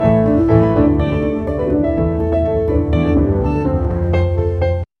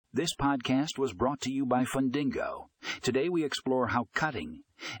podcast was brought to you by Fundingo. Today we explore how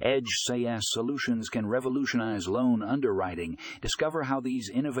cutting-edge SaaS solutions can revolutionize loan underwriting. Discover how these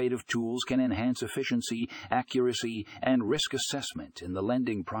innovative tools can enhance efficiency, accuracy, and risk assessment in the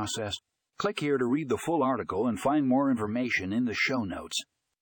lending process. Click here to read the full article and find more information in the show notes.